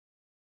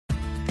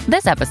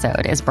This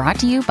episode is brought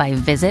to you by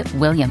Visit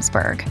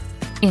Williamsburg.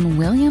 In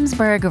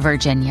Williamsburg,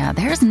 Virginia,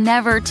 there's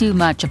never too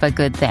much of a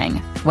good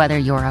thing. Whether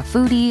you're a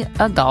foodie,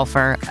 a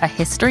golfer, a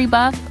history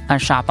buff, a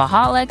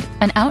shopaholic,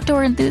 an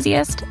outdoor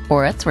enthusiast,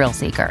 or a thrill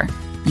seeker,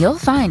 you'll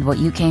find what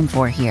you came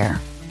for here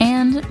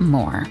and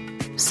more.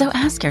 So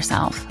ask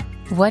yourself,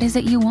 what is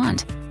it you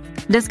want?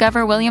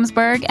 Discover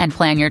Williamsburg and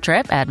plan your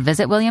trip at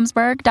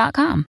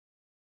visitwilliamsburg.com.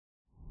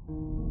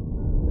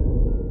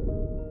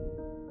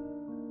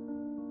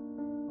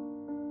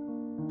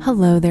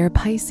 Hello there,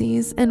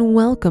 Pisces, and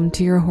welcome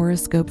to your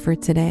horoscope for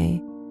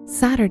today,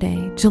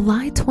 Saturday,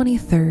 July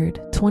 23rd,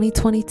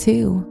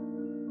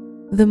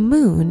 2022. The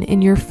moon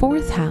in your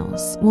 4th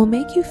house will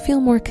make you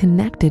feel more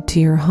connected to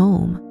your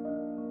home.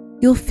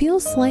 You'll feel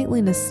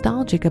slightly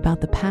nostalgic about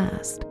the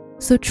past,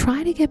 so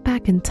try to get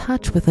back in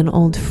touch with an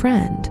old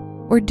friend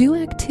or do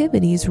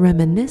activities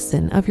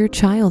reminiscent of your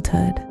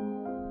childhood.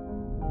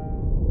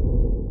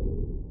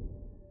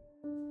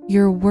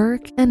 Your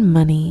work and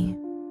money.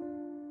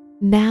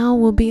 Now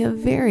will be a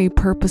very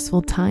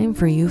purposeful time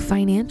for you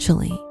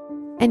financially,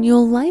 and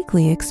you'll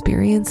likely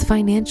experience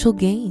financial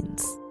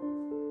gains.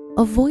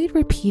 Avoid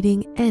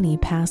repeating any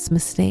past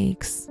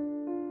mistakes.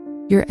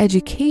 Your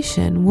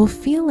education will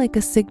feel like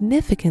a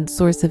significant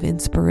source of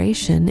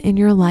inspiration in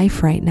your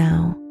life right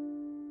now.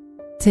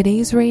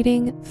 Today's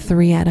rating,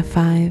 3 out of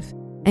 5,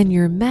 and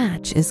your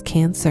match is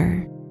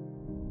Cancer.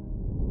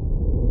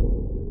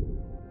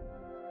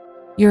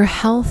 Your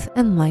health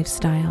and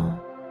lifestyle.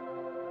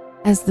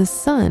 As the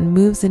sun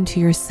moves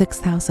into your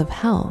 6th house of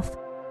health,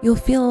 you'll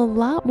feel a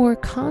lot more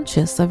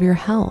conscious of your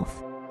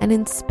health and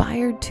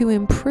inspired to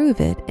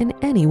improve it in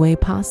any way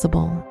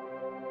possible.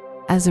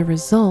 As a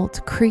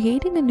result,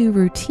 creating a new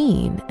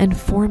routine and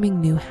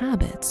forming new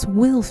habits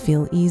will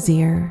feel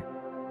easier.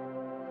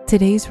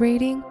 Today's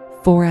rating,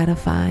 4 out of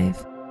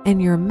 5,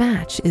 and your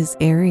match is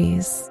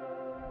Aries.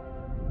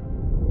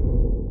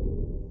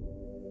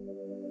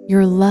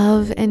 Your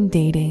love and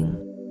dating.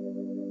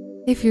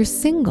 If you're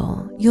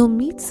single, you'll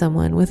meet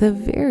someone with a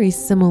very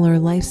similar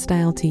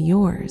lifestyle to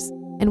yours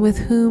and with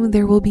whom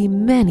there will be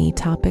many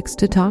topics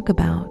to talk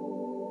about.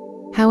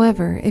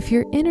 However, if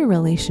you're in a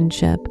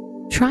relationship,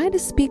 try to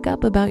speak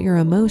up about your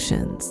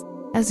emotions,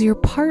 as your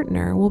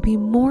partner will be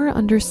more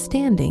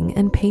understanding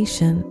and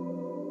patient.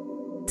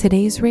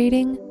 Today's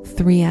rating,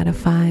 3 out of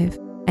 5,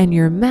 and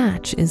your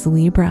match is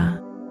Libra.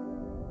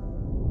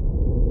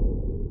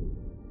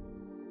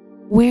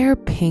 Wear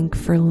pink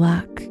for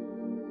luck.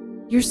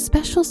 Your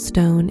special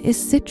stone is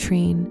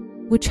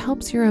citrine, which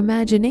helps your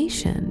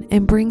imagination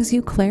and brings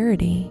you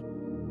clarity.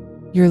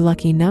 Your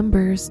lucky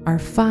numbers are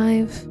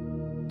 5,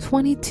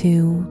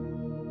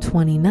 22,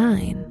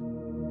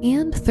 29,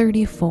 and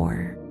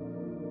 34.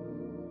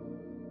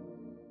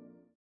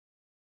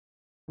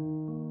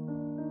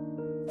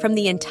 From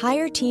the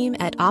entire team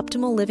at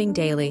Optimal Living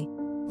Daily,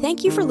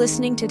 thank you for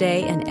listening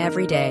today and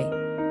every day.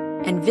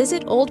 And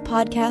visit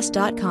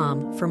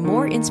oldpodcast.com for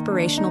more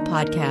inspirational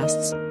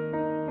podcasts.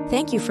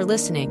 Thank you for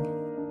listening.